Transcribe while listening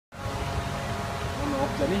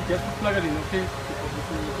My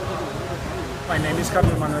name is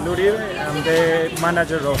Carlos Manuel Uribe. I'm the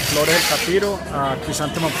manager of Flores El Capiro,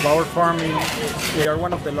 chrysanthemum flower farm. We are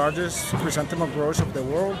one of the largest chrysanthemum growers of the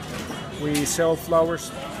world. We sell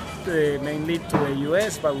flowers mainly to the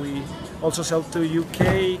US, but we also sell to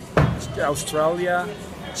UK, Australia,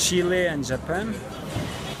 Chile, and Japan.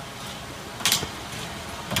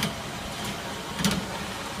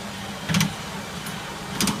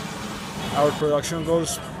 Our production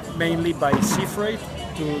goes mainly by sea freight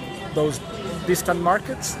to those distant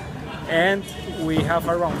markets, and we have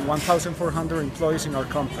around 1,400 employees in our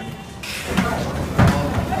company.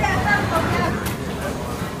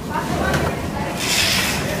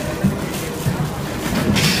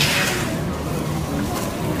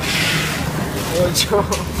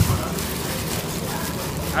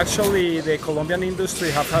 Actually, the Colombian industry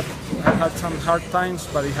have had some hard times,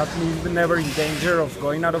 but it has been never in danger of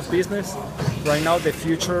going out of business. Right now, the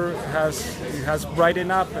future has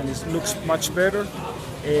brightened up and it looks much better.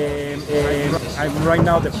 I'm right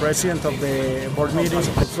now the president of the board meetings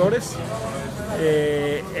of Flores,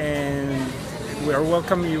 and we are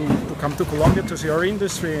welcoming you to come to Colombia to see our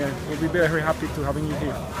industry, and we'll be very happy to having you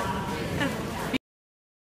here.